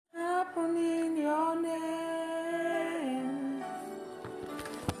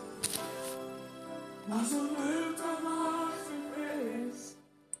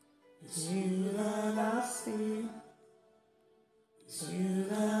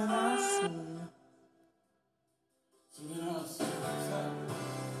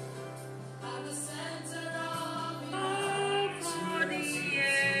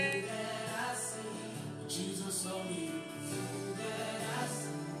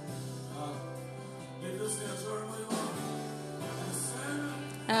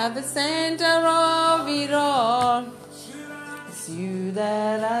At the center of it all, it's you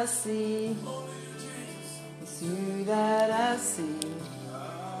that I see. It's you that I see.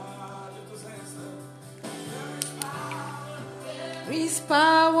 There is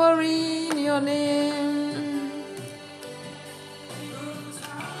power in your name.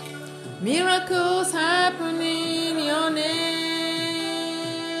 Miracles happen in your name.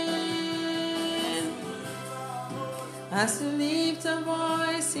 As you lift a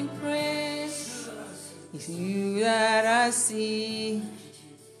voice in praise, it's you that I see.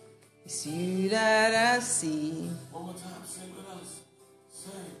 It's you that I see. One more time, sing with us.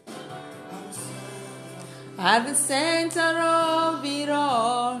 Sing. At the center of it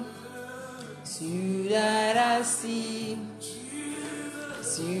all, it's you that I see.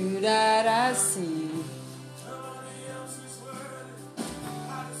 It's you that I see.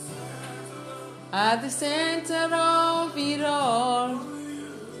 At the center of it all,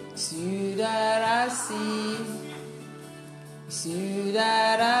 it's you that I see. It's you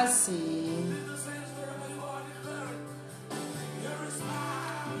that I see.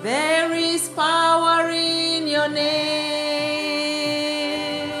 There is power in your name.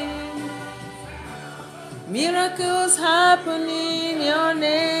 Miracles happen in your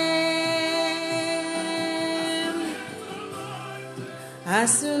name.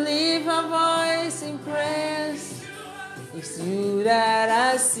 As you lift a voice in praise, it's you that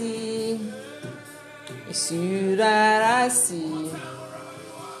I see. It's you that I see.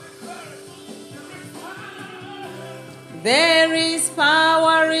 There is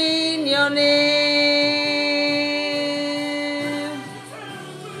power in your name.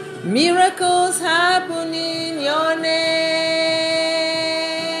 Miracles happen in your name.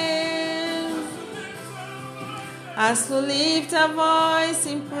 As we lift a voice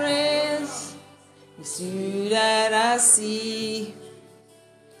in praise, it's you that I see.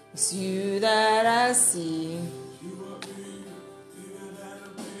 It's you that I see.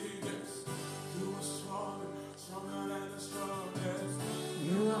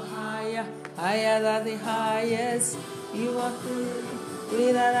 Higher than the highest, you are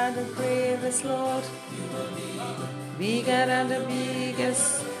greater than the greatest, Lord. Bigger than the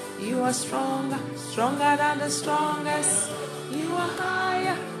biggest, you are stronger, stronger than the strongest. You are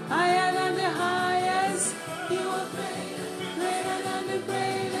higher, higher than the highest. You are greater, greater than the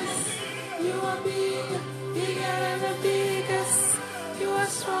greatest. You are bigger, bigger than the biggest. You are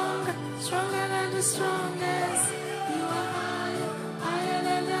stronger, stronger than the strongest. You are higher, higher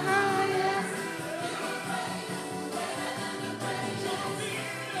than the highest.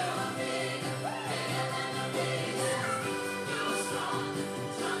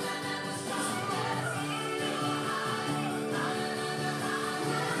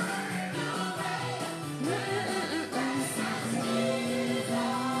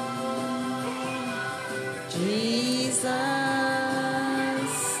 Jesus,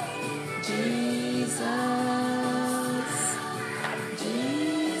 Jesus,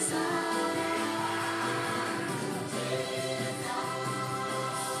 Jesus.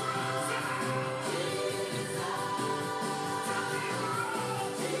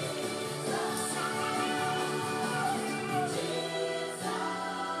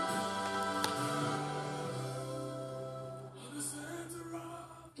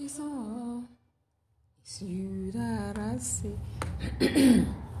 It's all. It's you that I see.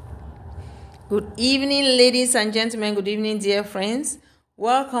 Good evening, ladies and gentlemen. Good evening, dear friends.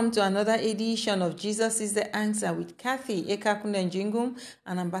 Welcome to another edition of Jesus is the Answer with Kathy Ekakunde Njingum,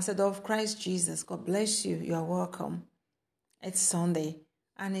 an ambassador of Christ Jesus. God bless you. You are welcome. It's Sunday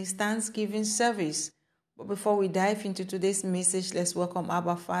and it's Thanksgiving service. But before we dive into today's message, let's welcome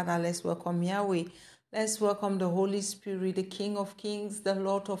Abba Father. Let's welcome Yahweh. Let's welcome the Holy Spirit, the King of Kings, the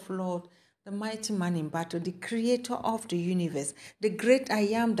Lord of Lords, the mighty man in battle, the creator of the universe, the great I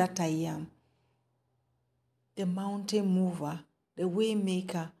am that I am, the mountain mover, the way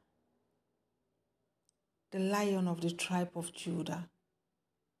maker, the Lion of the tribe of Judah,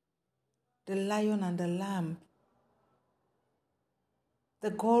 the Lion and the Lamb,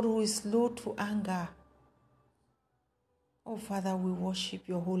 the God who is slow to anger. Oh, Father, we worship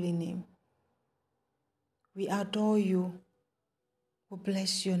your holy name. We adore you. We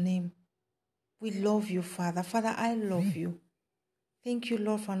bless your name. We love you, Father. Father, I love you. Thank you,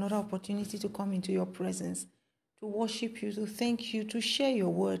 Lord, for another opportunity to come into your presence, to worship you, to thank you, to share your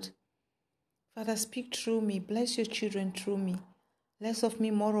word. Father, speak through me. Bless your children through me. Less of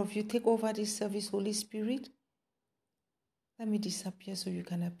me, more of you. Take over this service, Holy Spirit. Let me disappear so you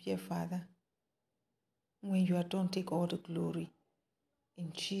can appear, Father. When you are done, take all the glory.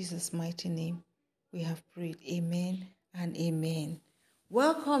 In Jesus' mighty name, we have prayed. Amen and amen.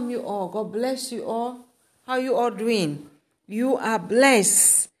 Welcome you all. God bless you all. How you all doing? You are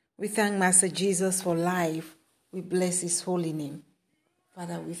blessed. We thank Master Jesus for life. We bless his holy name.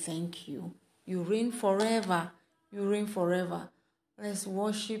 Father, we thank you. You reign forever. You reign forever. Let's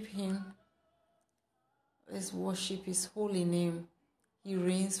worship him. Let's worship his holy name. He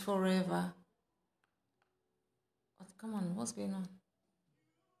reigns forever. Oh, come on, what's going on?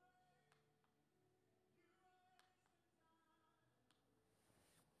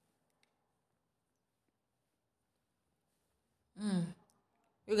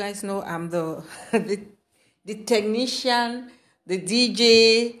 You guys know I'm the the technician, the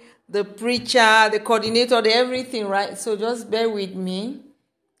DJ, the preacher, the coordinator, the everything, right? So just bear with me.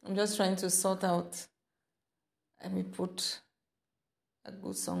 I'm just trying to sort out. Let me put a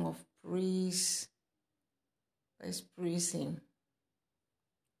good song of praise. Let's praise him.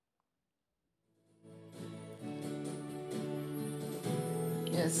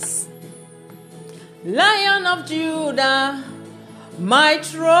 Yes. Lion of Judah, my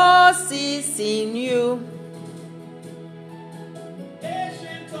trust is in you.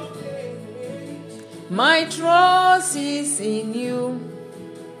 My trust is in you.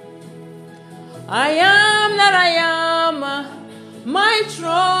 I am that I am. My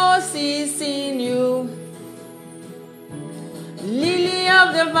trust is in you. Lily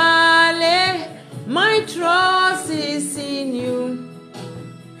of the valley, my trust is in you.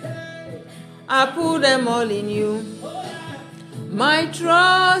 I put them all in you. My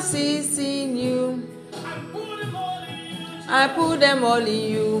trust is in you. I put them all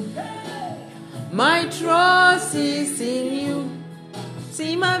in you. My trust is in you.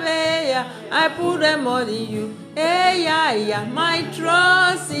 See my way, I put them all in you. Hey, yeah, my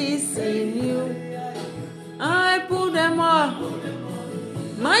trust is in you. I put them all.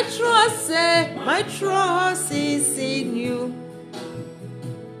 My trust is in you.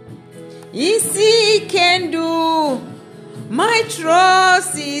 Easy can do. My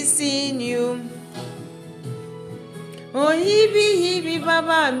trust is in you. Oh, hibi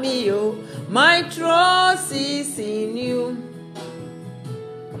baba mio. My trust is in you.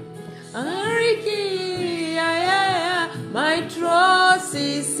 Ariki, my trust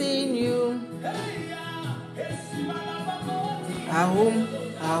is in you. Ahum,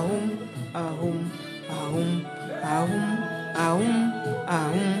 ahum, ahum, ahum, ahum, ahum,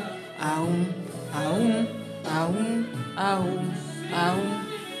 ahum, ahum, ahum, ahum, ahum, ahum.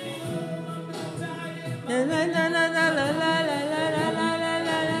 La la la la la la la la la la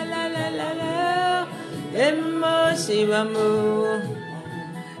la la la la la. Emo shibamo,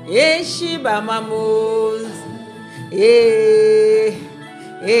 shibamamos, yeah.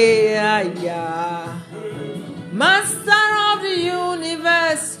 Master of the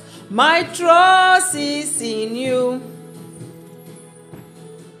universe, my trust is in you.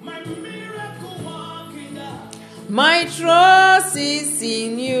 My trust is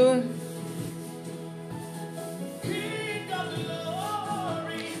in you.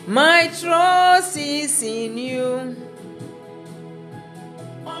 My trust is in you.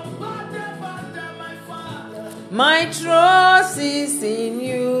 My trust is in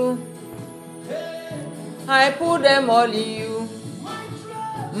you. I put them all in you.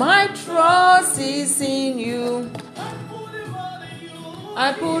 My trust is in you.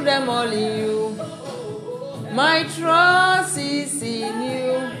 I put them all in you. My trust is in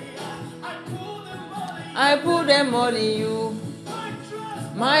you. I put them all in you.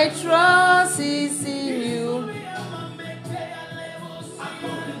 My trust is in you.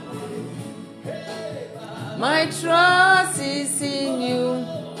 My trust is in you.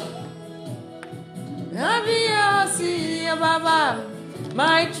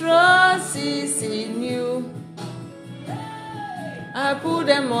 My trust is in you. I put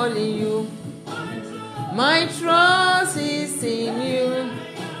them all in you. My trust is in you.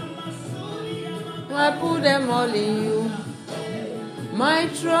 I put them all in you. My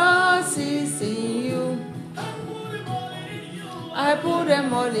trust is in you. I put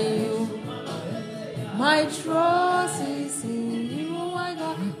them all in you. My trust is in you, my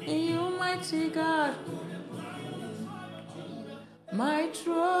God, in you, mighty God. My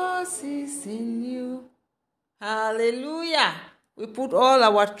trust is in you. Hallelujah. We put all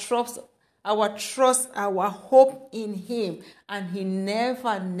our trust, our hope in him, and he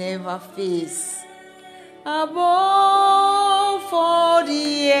never fails. Above for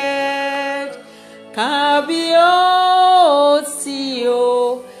the earth, Kabiosio,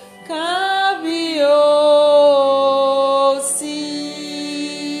 Kabiosi.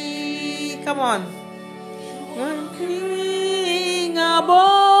 Come on. One king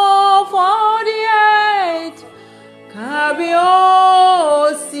above for the earth, Kabiosi.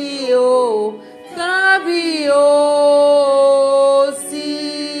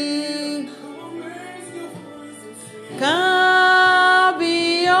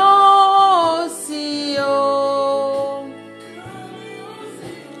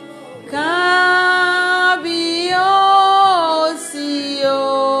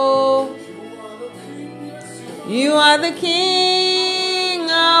 the King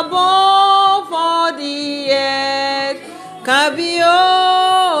above all the earth. Kabiyesi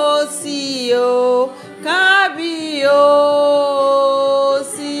o, Kabiyesi.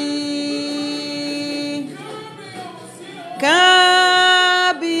 Kabiyesi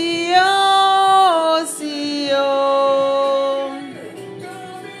o.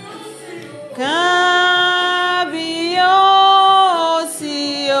 Kabiyesi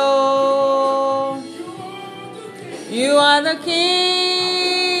o. You are the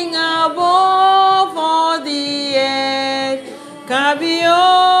King above all the earth. Kabiyesi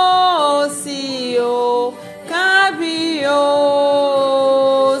o, Kabiyesi.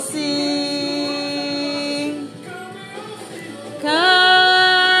 Kabiyesi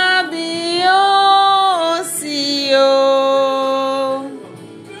o.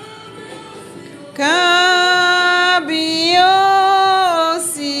 Kabiyesi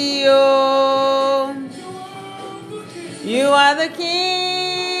o. You are the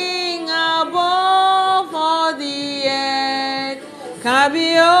King above all the earth. Kabiyesi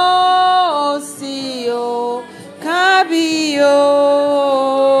o, Kabiyesi.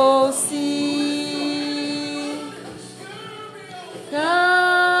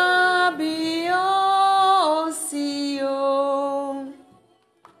 Kabiyesi o.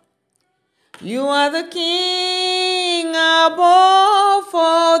 You are the King above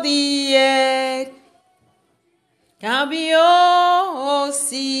all the earth. Kabiyesi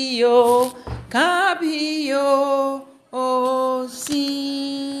o, Kabiyesi.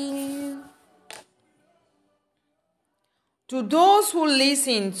 To those who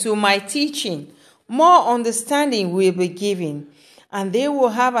listen to my teaching, more understanding will be given, and they will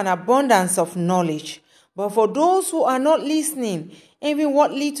have an abundance of knowledge. But for those who are not listening, even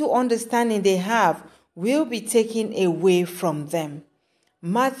what little understanding they have will be taken away from them.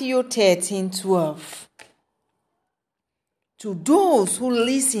 Matthew 13:12. To those who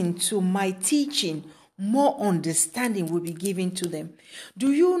listen to my teaching, more understanding will be given to them.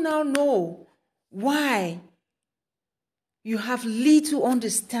 Do you now know why you have little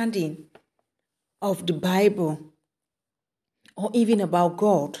understanding of the Bible or even about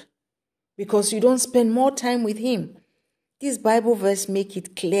God? Because you don't spend more time with Him. This Bible verse make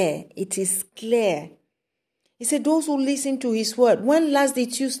it clear. It is clear. He said, those who listen to His word. When last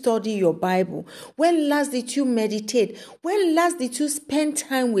did you study your Bible? When last did you meditate? When last did you spend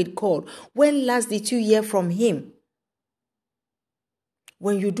time with God? When last did you hear from Him?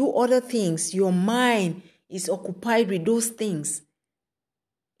 When you do other things, your mind is occupied with those things.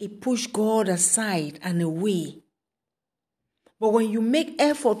 It pushes God aside and away. But when you make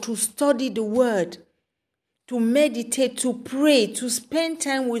effort to study the word, to meditate, to pray, to spend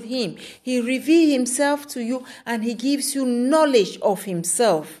time with Him, He reveals Himself to you and He gives you knowledge of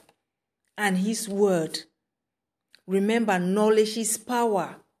Himself and His word. Remember, knowledge is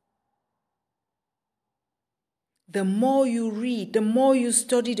power. The more you read, the more you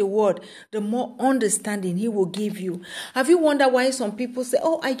study the word, the more understanding He will give you. Have you wondered why some people say,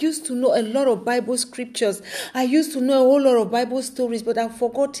 oh, I used to know a lot of Bible scriptures. I used to know a whole lot of Bible stories, but I've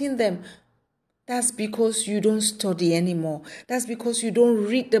forgotten them. That's because you don't study anymore. That's because you don't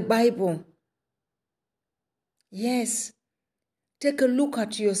read the Bible. Yes. Take a look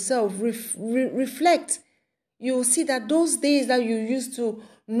at yourself. Reflect. You will see that those days that you used to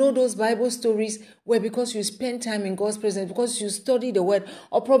know those Bible stories were because you spent time in God's presence, because you studied the word,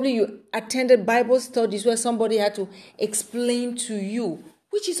 or probably you attended Bible studies where somebody had to explain to you,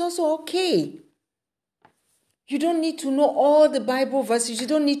 which is also okay. You don't need to know all the Bible verses. You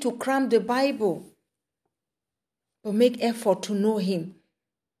don't need to cram the Bible. But make effort to know Him.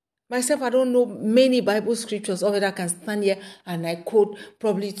 Myself, I don't know many Bible scriptures of it. I can stand here and I quote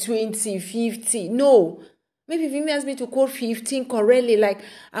probably 20, 50. No. Maybe if He asked me to quote 15 correctly, like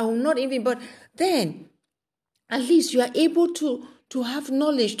I will not even. But then, at least you are able to have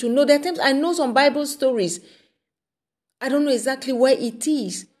knowledge, to know. There are times I know some Bible stories. I don't know exactly where it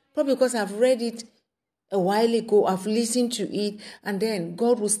is. Probably because I've read it a while ago, I've listened to it, and then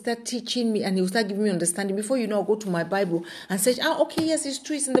God will start teaching me and He will start giving me understanding. Before you know, I'll go to my Bible and say, okay, yes, it's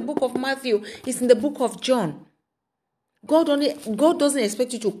true. It's in the book of Matthew. It's in the book of John. God doesn't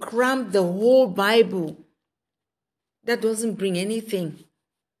expect you to cram the whole Bible. That doesn't bring anything.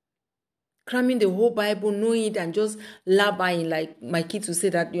 Cramming the whole Bible, knowing it, and just labying, like my kids will say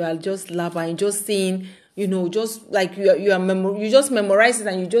that you are just labying, just saying, just like you just memorize it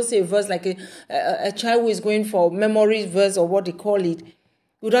and you just say a verse like a child who is going for memory verse or what they call it,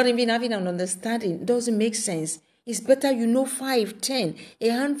 without even having an understanding. It doesn't make sense. It's better you know 5, 10, a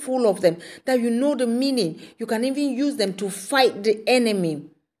handful of them, that you know the meaning. You can even use them to fight the enemy.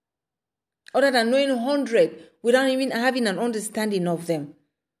 Other than knowing 100, without even having an understanding of them.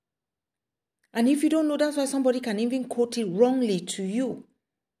 And if you don't know, that's why somebody can even quote it wrongly to you.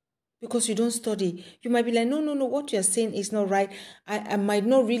 Because you don't study. You might be like, no, what you're saying is not right. I might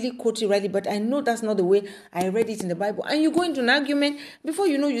not really quote it rightly, but I know that's not the way I read it in the Bible. And you go into an argument, before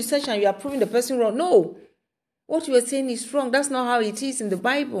you know, you search and you are proving the person wrong. No, what you are saying is wrong. That's not how it is in the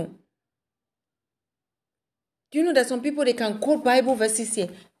Bible. Do you know that some people, they can quote Bible verses here?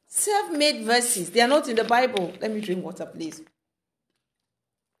 Self-made verses. They are not in the Bible. Let me drink water, please.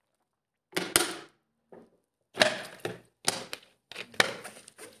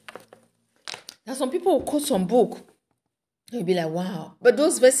 Now, some people will quote some book. They'll be like, wow. But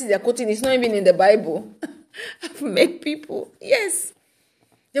those verses they're quoting, it's not even in the Bible. I've met people. Yes.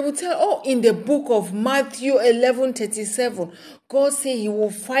 They will tell, in the book of Matthew 11:37, God said he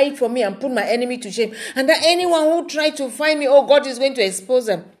will fight for me and put my enemy to shame. And that anyone who tries to find me, God is going to expose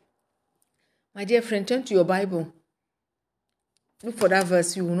them. My dear friend, turn to your Bible. Look for that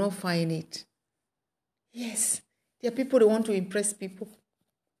verse. You will not find it. Yes. There are people that want to impress people.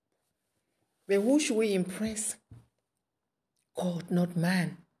 But who should we impress? God, not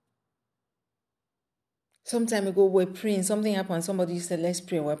man. Some time ago, we're praying. Something happened. Somebody said, let's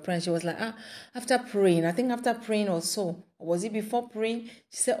pray. We're praying. She was like, after praying. I think after praying or so. Or was it before praying?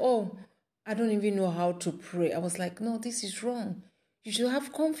 She said, I don't even know how to pray. I was like, no, this is wrong. You should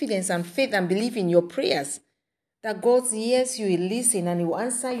have confidence and faith and believe in your prayers. That God hears you, he listens, and he will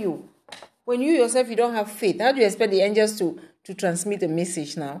answer you. When you yourself, you don't have faith, how do you expect the angels to transmit a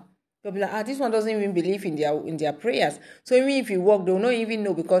message now? They'll be like, this one doesn't even believe in their prayers. So even if you walk, they'll not even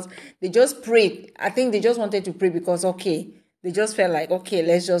know because they just prayed. I think they just wanted to pray because, they just felt like,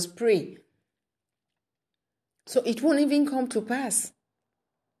 let's just pray. So it won't even come to pass.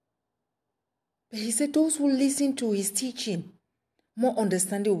 But he said those who listen to his teaching, more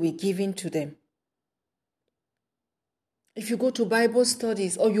understanding will be given to them. If you go to Bible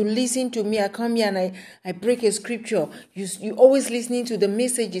studies or you listen to me, I come here and I break a scripture. You always listening to the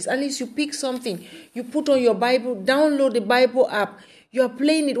messages. At least you pick something. You put on your Bible, download the Bible app. You are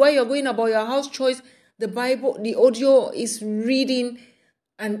playing it while you're going about your house chores. The Bible, the audio is reading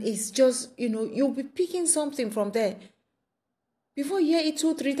and it's just, you'll be picking something from there. Before you hear it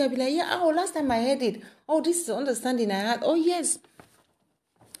 2, 3 times, be like, last time I heard it. This is the understanding I had. Yes.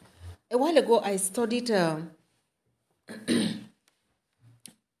 A while ago, I studied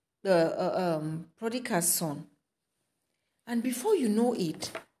the prodigal son. And before you know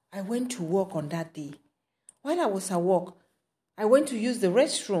it, I went to work on that day. While I was at work, I went to use the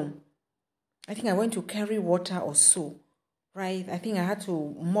restroom. I think I went to carry water or so, right? I think I had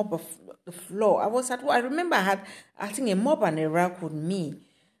to mop the floor. I was at work. I remember I had, a mop and a rag with me.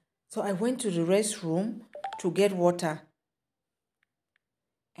 So I went to the restroom to get water.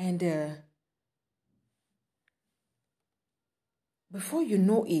 And before you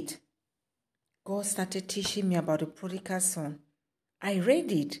know it, God started teaching me about the prodigal son. I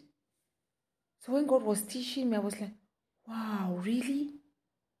read it. So when God was teaching me, I was like, wow, really?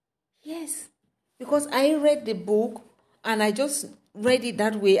 Yes. Because I read the book and I just read it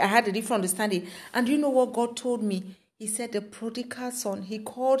that way. I had a different understanding. And you know what God told me? He said the prodigal son, he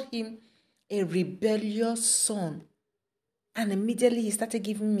called him a rebellious son. And immediately he started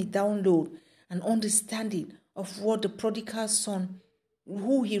giving me download and understanding of what the prodigal son,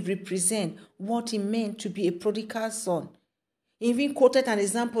 who he represents, what he meant to be a prodigal son. He even quoted an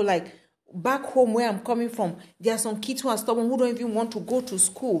example like, back home where I'm coming from, there are some kids who are stubborn who don't even want to go to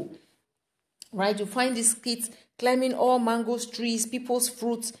school. Right? You find these kids climbing all mango trees, people's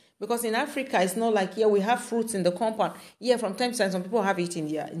fruits. Because in Africa, it's not like here we have fruits in the compound. Here, from time to time, some people have it in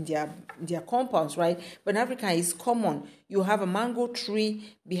their compounds, right? But in Africa, it's common. You have a mango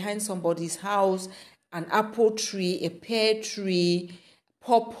tree behind somebody's house, an apple tree, a pear tree,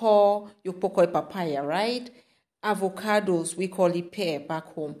 pawpaw, you call it papaya, right? Avocados, we call it pear back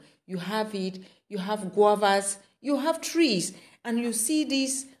home. You have it. You have guavas. You have trees, and you see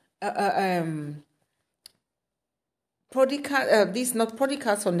these. This not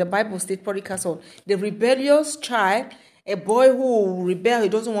prodigal son, the Bible states prodigal son, the rebellious child, a boy who rebel, he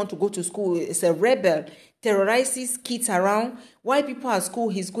doesn't want to go to school, is a rebel, terrorizes kids around. While people are at school,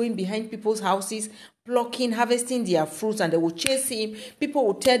 he's going behind people's houses, plucking, harvesting their fruits, and they will chase him. People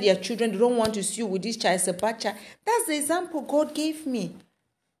will tell their children, they don't want to see you with this child, it's a bad child. That's the example God gave me.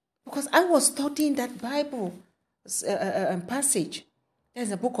 Because I was studying that Bible passage.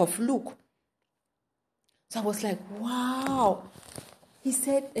 There's a book of Luke. So I was like, wow. He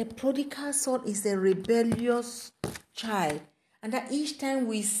said a prodigal son is a rebellious child. And that each time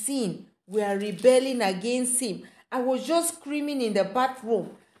we sin, we are rebelling against him. I was just screaming in the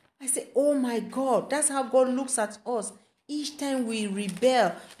bathroom. I say, oh my God, that's how God looks at us. Each time we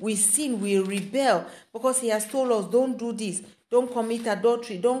rebel, we sin, we rebel, because he has told us, don't do this, don't commit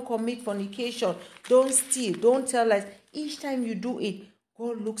adultery, don't commit fornication, don't steal, don't tell lies. Each time you do it,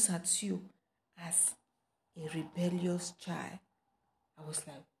 God looks at you as a rebellious child. I was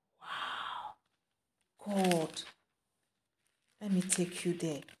like, wow, God, let me take you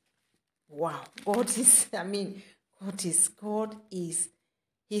there. Wow, God is,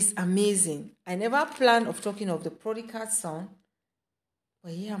 he's amazing. I never planned of talking of the prodigal son,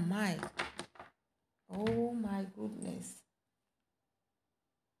 but here am I. Oh my goodness.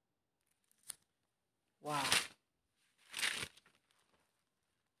 Wow.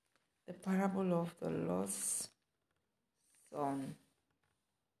 The parable of the lost son.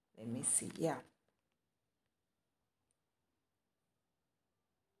 Let me see. Yeah.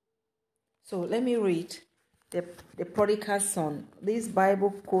 So let me read the prodigal son. This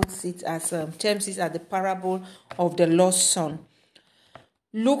Bible quotes it as terms it as the parable of the lost son.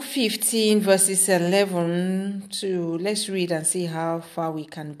 Luke 15 verses 11 to, let's read and see how far we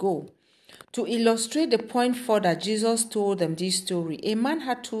can go. To illustrate the point further, Jesus told them this story. A man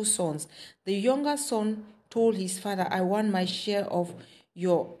had 2 sons. The younger son told his father, I want my share of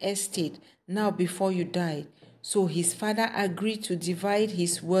your estate now before you die. So his father agreed to divide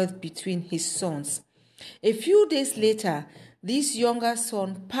his wealth between his sons. A few days later, this younger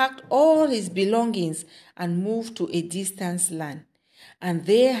son packed all his belongings and moved to a distant land. And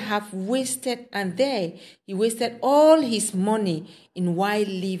there he wasted all his money in wild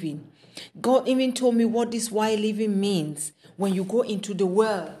living. God even told me what this wild living means when you go into the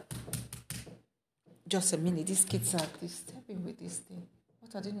world. Just a minute, these kids are disturbing with this thing.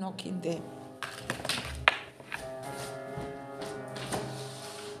 What are they knocking there?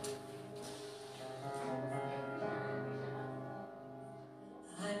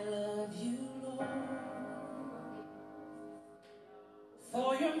 I love you, Lord,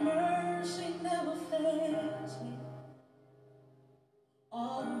 for your mercy never fails me.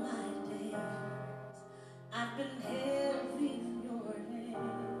 All my days I've been held in your hand.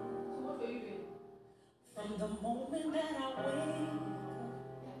 From the moment that I wake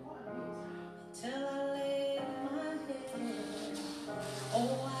up till I lay my head,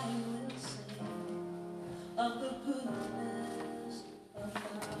 oh, I will sing of the goodness of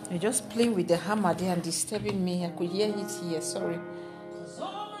God. You're just playing with the hammer there and disturbing me. I could hear it here. Sorry. 'Cause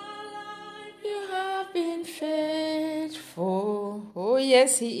all my life You have been faithful. Oh,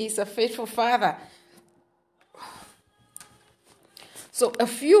 yes, he is a faithful father. So a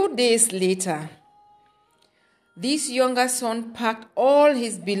few days later, this younger son packed all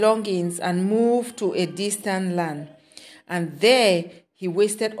his belongings and moved to a distant land. And there he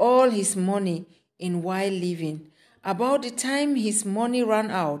wasted all his money in wild living. About the time his money ran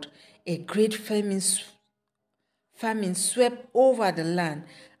out, a great famine swept over the land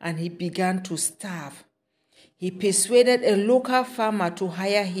and he began to starve. He persuaded a local farmer to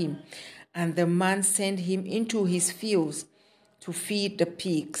hire him, and the man sent him into his fields to feed the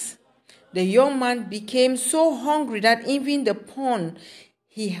pigs. The young man became so hungry that even the pond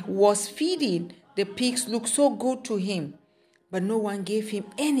he was feeding the pigs looked so good to him, but no one gave him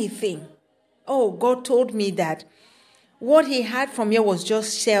anything. Oh, God told me that what he had from here was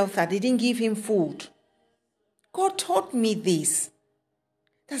just shelter. They didn't give him food. God taught me this.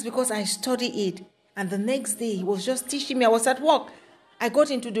 That's because I studied it. And the next day, he was just teaching me. I was at work. I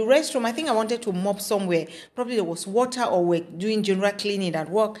got into the restroom. I think I wanted to mop somewhere. Probably there was water or we're doing general cleaning at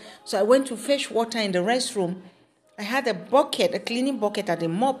work. So I went to fetch water in the restroom. I had a bucket, a cleaning bucket and a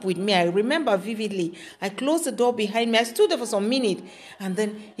mop with me. I remember vividly. I closed the door behind me. I stood there for some minutes. And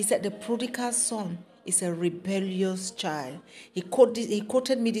then he said, the prodigal son is a rebellious child. He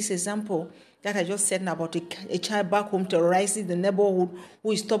quoted me this example that I just said about a child back home terrorizing the neighborhood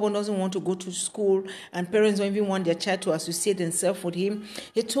who is stubborn, doesn't want to go to school, and parents don't even want their child to associate themselves with him.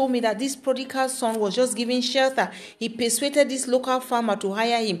 He told me that this prodigal son was just giving shelter. He persuaded this local farmer to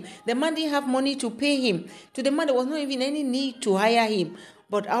hire him. The man didn't have money to pay him. To the man, there was not even any need to hire him.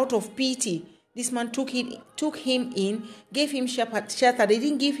 But out of pity, this man took him in, gave him shelter. They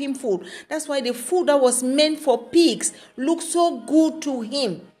didn't give him food. That's why the food that was meant for pigs looked so good to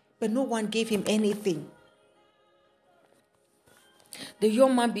him. But no one gave him anything. The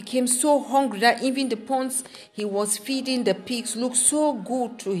young man became so hungry that even the ponds he was feeding the pigs looked so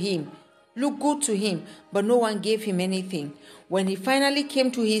good to him. look good to him, but no one gave him anything. When he finally came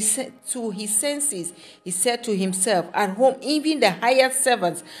to his senses, he said to himself, at home even the hired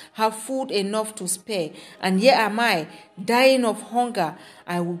servants have food enough to spare, and here am I, dying of hunger.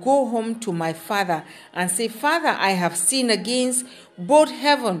 I will go home to my father and say, Father, I have sinned against both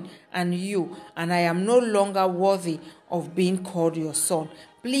heaven and you, and I am no longer worthy of being called your son.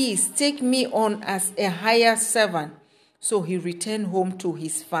 Please take me on as a hired servant. So he returned home to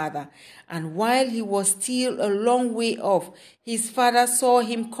his father. And while he was still a long way off, his father saw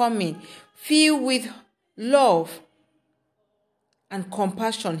him coming. Filled with love and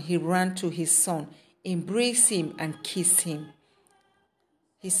compassion, he ran to his son, embraced him, and kissed him.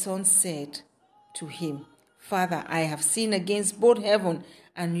 His son said to him, Father, I have sinned against both heaven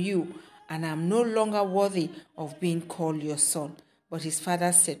and you, and I am no longer worthy of being called your son. But his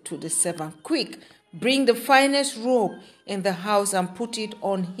father said to the servant, Quick, bring the finest robe in the house and put it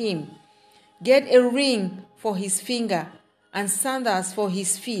on him. Get a ring for his finger and sandals for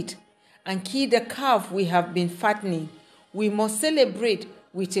his feet, and kill the calf we have been fattening. We must celebrate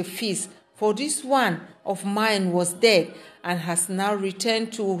with a feast, for this one of mine was dead and has now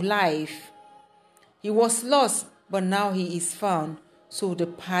returned to life. He was lost, but now he is found. So the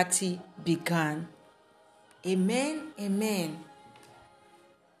party began. Amen, amen.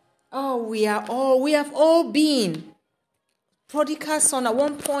 Oh, we have all been prodigal son at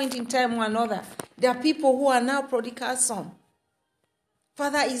one point in time or another. There are people who are now prodigal son.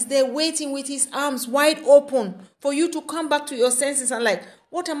 Father is there waiting with his arms wide open for you to come back to your senses and like,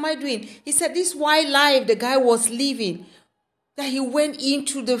 what am I doing? He said this wild life the guy was living, that he went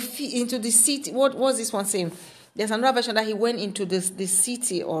into the city. What was this one saying? There's another version that he went into the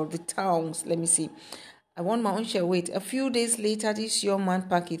city or the towns. Let me see. I want my own share. Wait, a few days later, this young man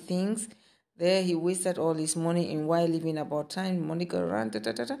packed his things. There he wasted all his money in while living about time. Money go around.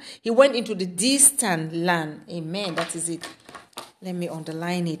 He went into the distant land. Amen. That is it. Let me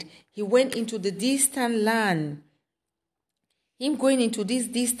underline it. He went into the distant land. Him going into this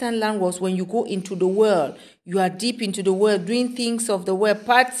distant land was when you go into the world. You are deep into the world, doing things of the world,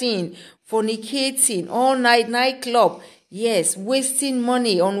 partying, fornicating, all night, nightclub. Yes, wasting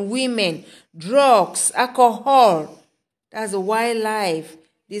money on women, drugs, alcohol. That's a wild life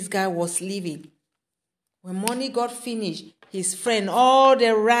this guy was living. When money got finished, his friend, all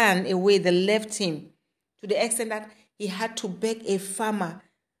they ran away, they left him. To the extent that he had to beg a farmer.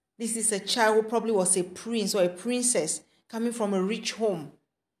 This is a child who probably was a prince or a princess coming from a rich home,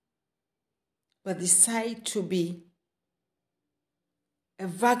 but decide to be a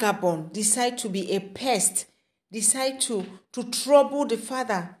vagabond, decide to be a pest, decide to trouble the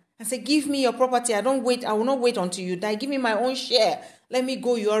father and say, give me your property. I will not wait until you die. Give me my own share. Let me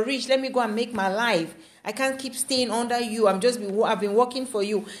go. You are rich. Let me go and make my life. I can't keep staying under you. I've been working for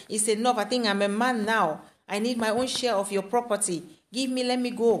you. It's enough. I think I'm a man now. I need my own share of your property. Give me, let me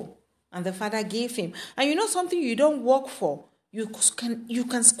go. And the father gave him. And you know something you don't work for, you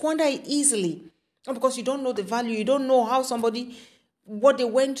can squander it easily. Not because you don't know the value, you don't know how what they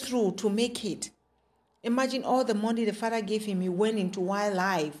went through to make it. Imagine all the money the father gave him. He went into wild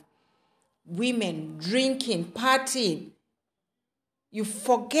life. Women, drinking, partying. You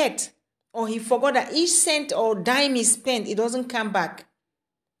forget, or he forgot that each cent or dime he spent, it doesn't come back.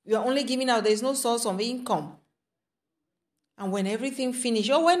 You are only giving out. There is no source of income. And when everything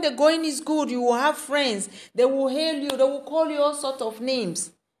finishes, or when the going is good, you will have friends. They will hail you. They will call you all sorts of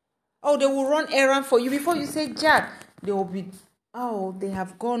names. Oh, they will run errands for you. Before you say Jack, they will be, they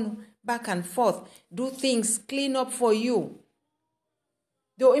have gone back and forth. Do things, clean up for you.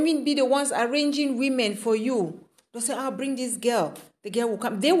 They will even be the ones arranging women for you. They'll say, bring this girl. The girl will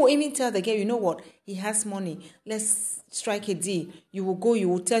come. They will even tell the girl, you know what? He has money. Let's strike a deal. You will go. You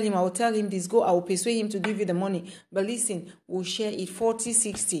will tell him. I will tell him this. Go. I will persuade him to give you the money. But listen, we'll share it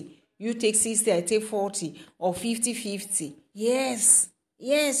 40-60. You take 60, I take 40. Or 50-50. Yes.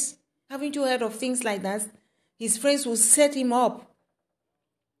 Yes. Haven't you heard of things like that? His friends will set him up.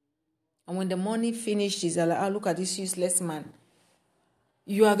 And when the money finished, he's like, look at this useless man.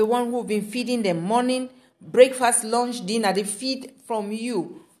 You are the one who've been feeding them morning, breakfast, lunch, dinner. They feed from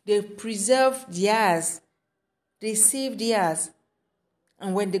you. They preserve theirs. They save theirs.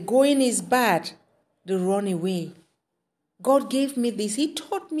 And when the going is bad, they run away. God gave me this. He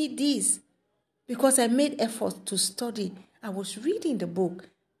taught me this because I made effort to study. I was reading the book.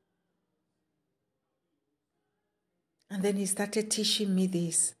 And then he started teaching me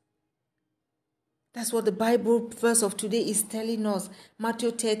this. That's what the Bible verse of today is telling us.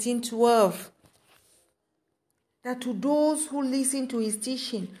 Matthew 13:12. That to those who listen to his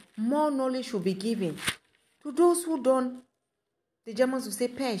teaching, more knowledge will be given. To those who don't, the Germans will say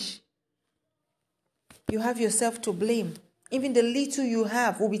pesh. you have yourself to blame. Even the little you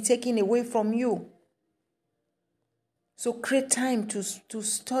have will be taken away from you. So create time to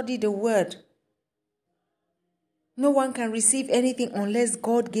study the word. No one can receive anything unless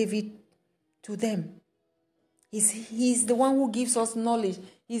God gave it to them. He's the one who gives us knowledge.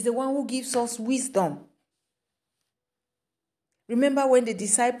 He's the one who gives us wisdom. Remember when the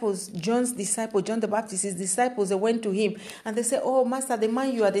disciples, John the Baptist, his disciples, they went to him and they said, "Oh, Master, the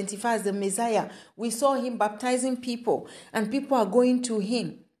man you identify as the Messiah, we saw him baptizing people and people are going to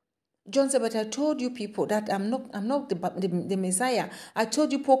him." John said, "But I told you people that I'm not the Messiah. I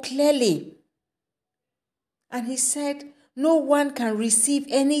told you people clearly." And he said, no one can receive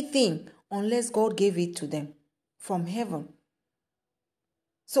anything unless God gave it to them from heaven.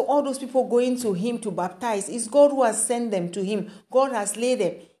 So all those people going to him to baptize, it's God who has sent them to him. God has laid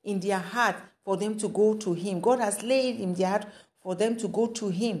them in their heart for them to go to him. God has laid in their heart for them to go to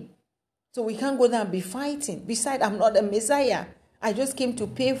him. So we can't go there and be fighting. Besides, I'm not a Messiah. I just came to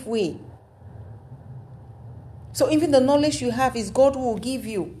pave way. So even the knowledge you have is God who will give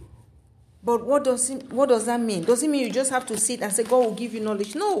you. But what does that mean? Does it mean you just have to sit and say God will give you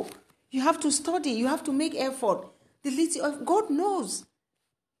knowledge? No. You have to study. You have to make effort. God knows.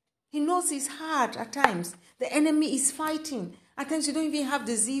 He knows it's hard at times. The enemy is fighting. At times you don't even have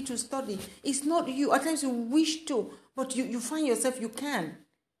the zeal to study. It's not you. At times you wish to, but you find yourself you can.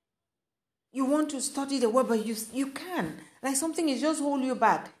 You want to study the word, but you can. Like something is just holding you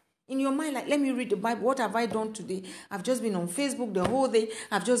back. In your mind, like, let me read the Bible. What have I done today? I've just been on Facebook the whole day.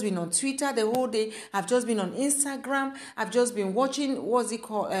 I've just been on Twitter the whole day. I've just been on Instagram. I've just been watching, what's it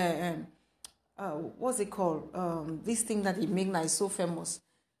called? This thing that he made now is so famous.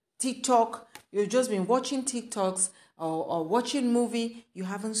 TikTok. You've just been watching TikToks or watching movie. You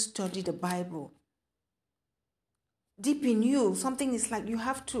haven't studied the Bible. Deep in you, something is like you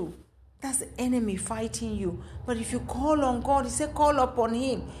have to. That's the enemy fighting you. But if you call on God, he said, call upon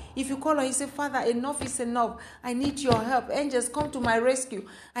him. If you call on him, he said, Father, enough is enough. I need your help. Angels, come to my rescue.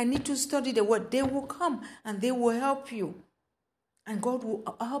 I need to study the word. They will come and they will help you. And God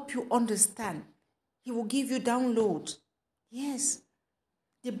will help you understand. He will give you downloads. Yes.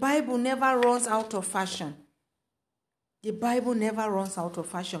 The Bible never runs out of fashion. The Bible never runs out of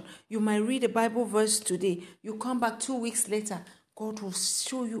fashion. You might read a Bible verse today. You come back 2 weeks later. God will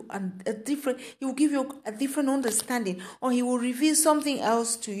show you he will give you a different understanding, or he will reveal something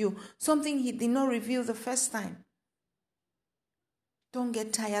else to you, something he did not reveal the first time. Don't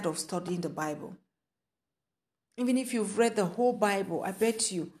get tired of studying the Bible. Even if you've read the whole Bible, I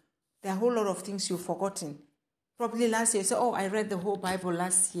bet you there are a whole lot of things you've forgotten. Probably last year you said, "Oh, I read the whole Bible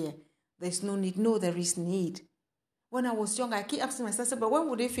last year. There's no need." No, there is need. When I was young, I keep asking myself, but when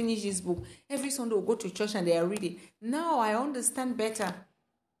would they finish this book? Every Sunday we'll go to church and they are reading. Now I understand better.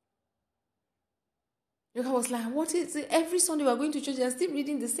 Because I was like, what is it? Every Sunday we're going to church, they're still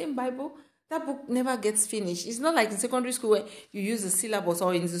reading the same Bible. That book never gets finished. It's not like in secondary school where you use the syllabus,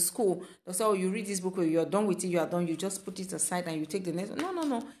 or in the school, they say, "Oh, you read this book, or you're done with it, you are done. You just put it aside and you take the next one."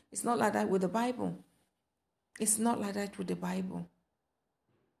 No. It's not like that with the Bible. It's not like that with the Bible.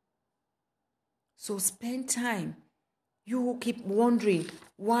 So spend time. You will keep wondering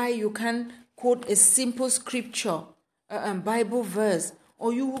why you can't quote a simple scripture, Bible verse,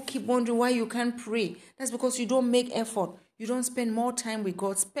 or you will keep wondering why you can't pray. That's because you don't make effort. You don't spend more time with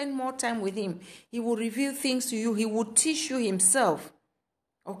God. Spend more time with him. He will reveal things to you. He will teach you himself.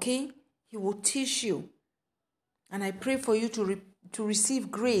 Okay? He will teach you. And I pray for you to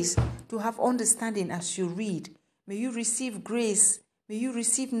receive grace, to have understanding as you read. May you receive grace. May you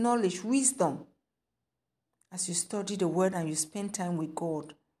receive knowledge, wisdom, as you study the word and you spend time with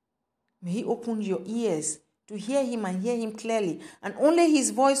God. May he open your ears to hear him and hear him clearly. And only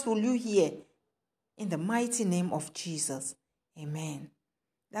his voice will you hear. In the mighty name of Jesus. Amen.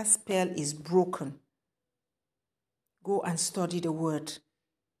 That spell is broken. Go and study the word.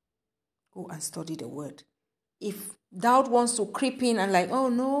 Go and study the word. If doubt wants to creep in and like, "Oh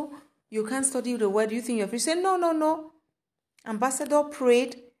no, you can't study the word, you think you're free." Say, no. Ambassador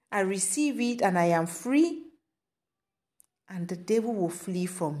prayed, I receive it and I am free. And the devil will flee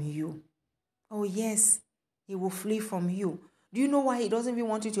from you. Oh yes, he will flee from you. Do you know why he doesn't even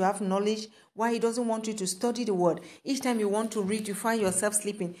want you to have knowledge? Why he doesn't want you to study the word? Each time you want to read, you find yourself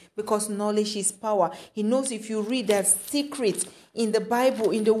sleeping, because knowledge is power. He knows if you read that secret in the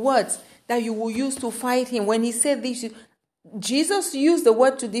Bible, in the words that you will use to fight him. When he said this, Jesus used the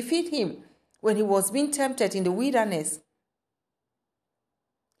word to defeat him when he was being tempted in the wilderness.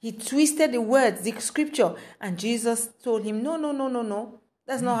 He twisted the words, the scripture, and Jesus told him, no.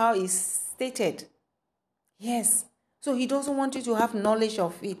 That's not how it's stated. Yes. So he doesn't want you to have knowledge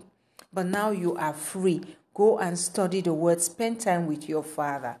of it. but now you are free. Go and study the word. Spend time with your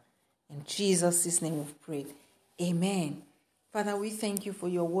Father. In Jesus' name we've prayed. Amen. Father, we thank you for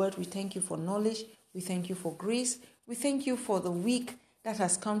your word. We thank you for knowledge. We thank you for grace. We thank you for the week that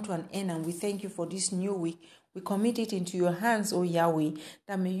has come to an end, and we thank you for this new week. We commit it into your hands, O Yahweh,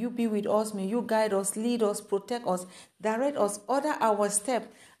 that may you be with us, may you guide us, lead us, protect us, direct us, order our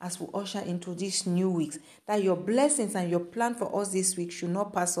step as we usher into this new week, that your blessings and your plan for us this week should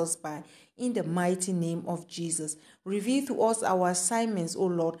not pass us by. In the mighty name of Jesus, reveal to us our assignments, O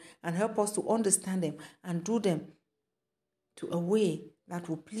Lord, and help us to understand them and do them to a way that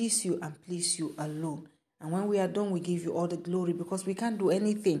will please you and please you alone. And when we are done, we give you all the glory, because we can't do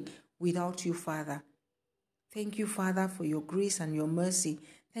anything without you, Father. Thank you, Father, for your grace and your mercy.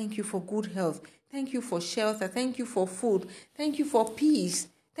 Thank you for good health. Thank you for shelter. Thank you for food. Thank you for peace.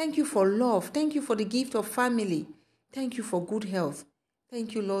 Thank you for love. Thank you for the gift of family. Thank you for good health.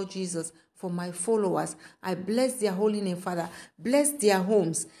 Thank you, Lord Jesus, for my followers. I bless their holy name, Father. Bless their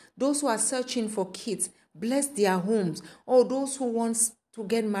homes. Those who are searching for kids, bless their homes. Or those who want to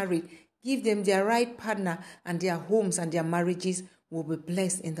get married, give them their right partner, and their homes and their marriages will be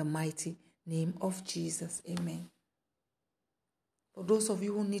blessed in the mighty name of Jesus. Amen. For those of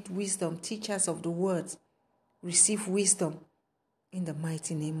you who need wisdom, teachers of the words, receive wisdom in the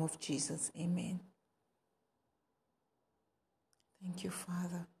mighty name of Jesus. Amen. Thank you,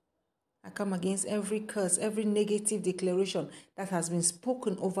 Father. I come against every curse, every negative declaration that has been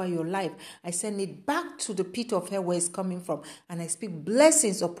spoken over your life. I send it back to the pit of hell where it's coming from, and I speak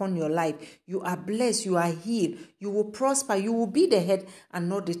blessings upon your life. You are blessed, you are healed, you will prosper, you will be the head and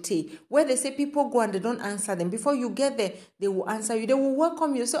not the tail. Where they say people go and they don't answer them, before you get there, they will answer you. They will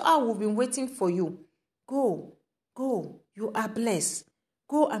welcome you. So, we've been waiting for you. Go, you are blessed.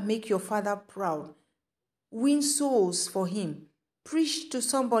 Go and make your Father proud. Win souls for him. Preach to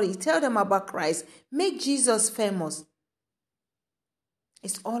somebody. Tell them about Christ. Make Jesus famous.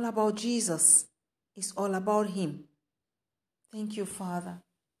 It's all about Jesus. It's all about him. Thank you, Father.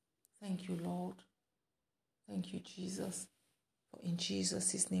 Thank you, Lord. Thank you, Jesus. For in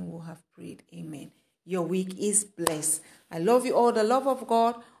Jesus' name we have prayed. Amen. Your week is blessed. I love you all. The love of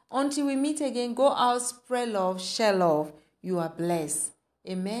God. Until we meet again, go out, spread love, share love. You are blessed.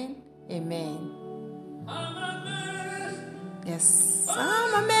 Amen. Amen. Yes,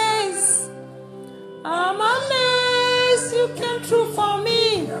 I'm amazed. I'm amazed you came through for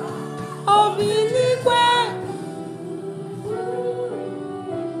me. Obinigwe.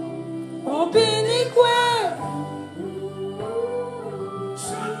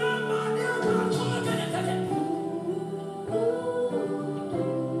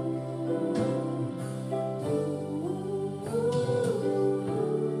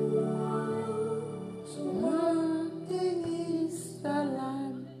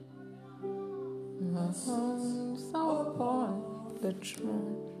 Upon the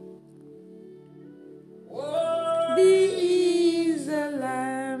throne. Thee is the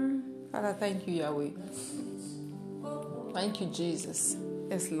Lamb. Father, thank you, Yahweh. Thank you, Jesus.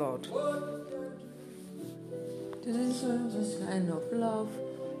 Yes, Lord. This is this kind of love.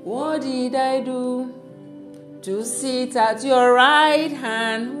 What did I do to sit at your right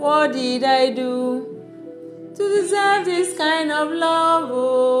hand? What did I do to deserve this kind of love?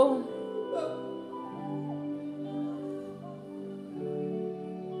 Oh.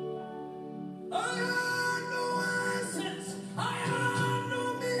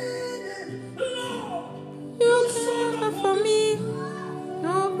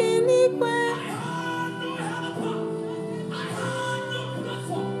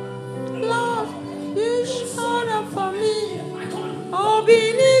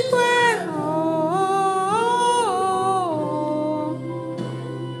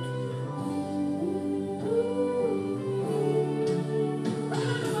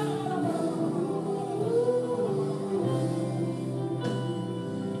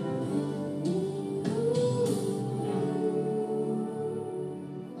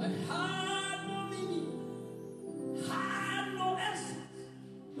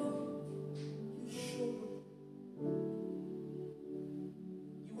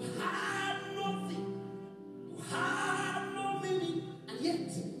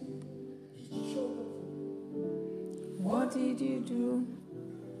 What did you do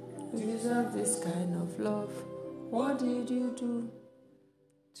to deserve this kind of love? What did you do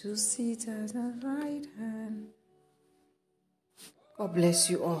to sit at the right hand? God bless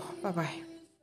you all. Bye-bye.